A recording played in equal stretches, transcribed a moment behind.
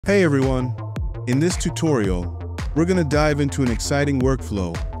Hey everyone! In this tutorial, we're going to dive into an exciting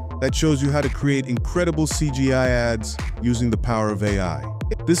workflow that shows you how to create incredible CGI ads using the power of AI.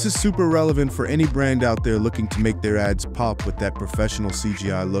 This is super relevant for any brand out there looking to make their ads pop with that professional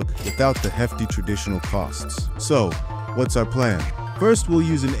CGI look without the hefty traditional costs. So, what's our plan? First, we'll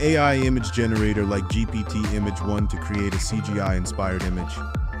use an AI image generator like GPT Image 1 to create a CGI-inspired image.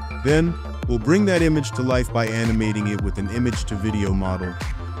 Then, we'll bring that image to life by animating it with an image-to-video model,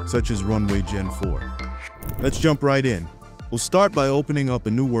 such as Runway Gen 4. Let's jump right in. We'll start by opening up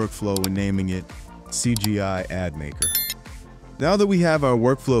a new workflow and naming it CGI Ad Maker. Now that we have our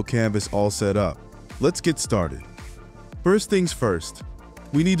workflow canvas all set up, let's get started. First things first,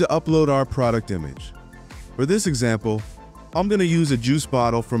 we need to upload our product image. For this example, I'm going to use a juice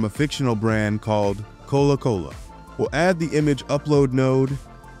bottle from a fictional brand called Coca-Cola. We'll add the image upload node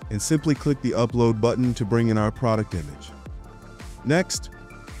and simply click the upload button to bring in our product image. Next,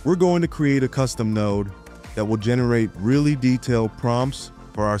 we're going to create a custom node that will generate really detailed prompts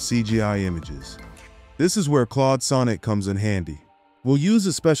for our CGI images. This is where Claude Sonnet comes in handy. We'll use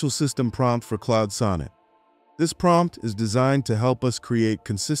a special system prompt for Claude Sonnet. This prompt is designed to help us create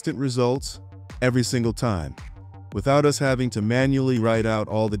consistent results every single time, without us having to manually write out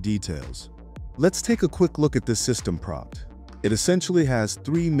all the details. Let's take a quick look at this system prompt. It essentially has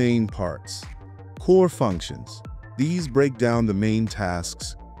three main parts. Core functions. These break down the main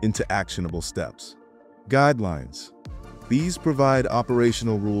tasks into actionable steps. Guidelines. These provide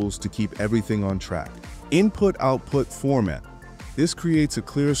operational rules to keep everything on track. Input-output format. This creates a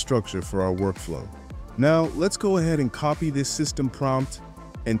clear structure for our workflow. Now, let's go ahead and copy this system prompt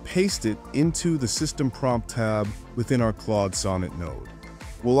and paste it into the System Prompt tab within our Claude Sonnet node.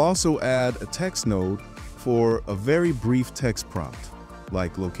 We'll also add a text node for a very brief text prompt,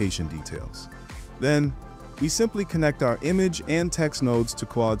 like location details. Then, we simply connect our image and text nodes to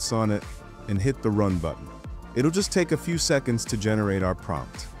Claude Sonnet and hit the Run button. It'll just take a few seconds to generate our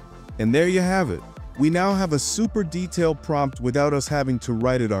prompt. And there you have it. We now have a super detailed prompt without us having to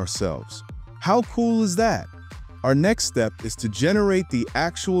write it ourselves. How cool is that? Our next step is to generate the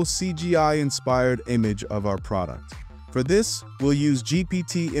actual CGI-inspired image of our product. For this, we'll use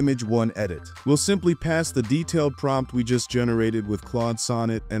GPT Image 1 Edit. We'll simply pass the detailed prompt we just generated with Claude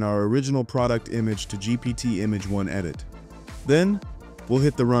Sonnet and our original product image to GPT Image 1 Edit. Then, we'll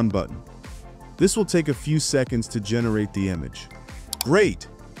hit the Run button. This will take a few seconds to generate the image. Great!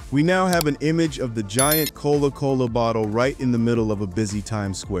 We now have an image of the giant Coca-Cola bottle right in the middle of a busy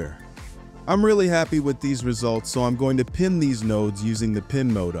Times Square. I'm really happy with these results, so I'm going to pin these nodes using the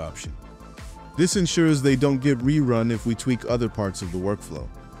pin mode option. This ensures they don't get rerun if we tweak other parts of the workflow.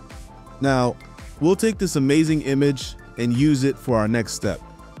 Now, we'll take this amazing image and use it for our next step,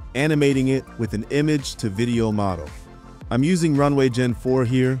 animating it with an image-to-video model. I'm using Runway Gen 4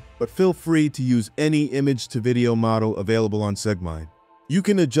 here, but feel free to use any image-to-video model available on Segmind. You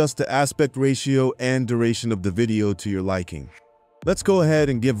can adjust the aspect ratio and duration of the video to your liking. Let's go ahead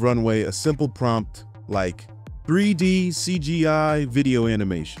and give Runway a simple prompt like 3D CGI video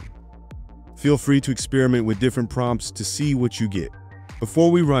animation. Feel free to experiment with different prompts to see what you get. Before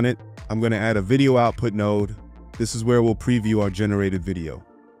we run it, I'm going to add a video output node. This is where we'll preview our generated video.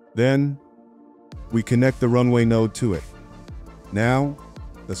 Then, we connect the Runway node to it. Now,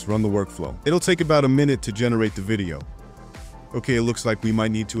 let's run the workflow. It'll take about a minute to generate the video. Okay, it looks like we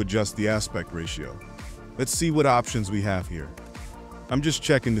might need to adjust the aspect ratio. Let's see what options we have here. I'm just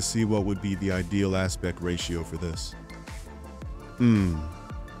checking to see what would be the ideal aspect ratio for this.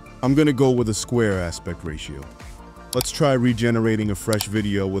 I'm gonna go with a square aspect ratio. Let's try regenerating a fresh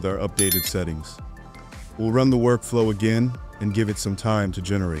video with our updated settings. We'll run the workflow again and give it some time to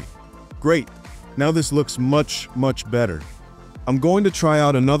generate. Great, now this looks much better. I'm going to try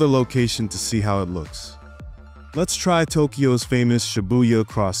out another location to see how it looks. Let's try Tokyo's famous Shibuya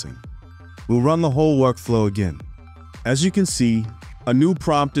crossing. We'll run the whole workflow again. As you can see, a new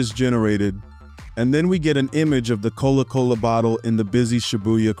prompt is generated, and then we get an image of the Coca-Cola bottle in the busy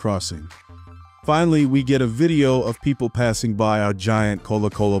Shibuya crossing. Finally, we get a video of people passing by our giant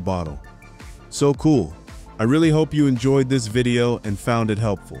Coca-Cola bottle. So cool. I really hope you enjoyed this video and found it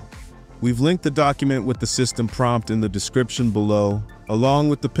helpful. We've linked the document with the system prompt in the description below, along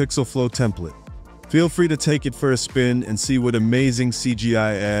with the PixelFlow template. Feel free to take it for a spin and see what amazing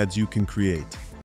CGI ads you can create.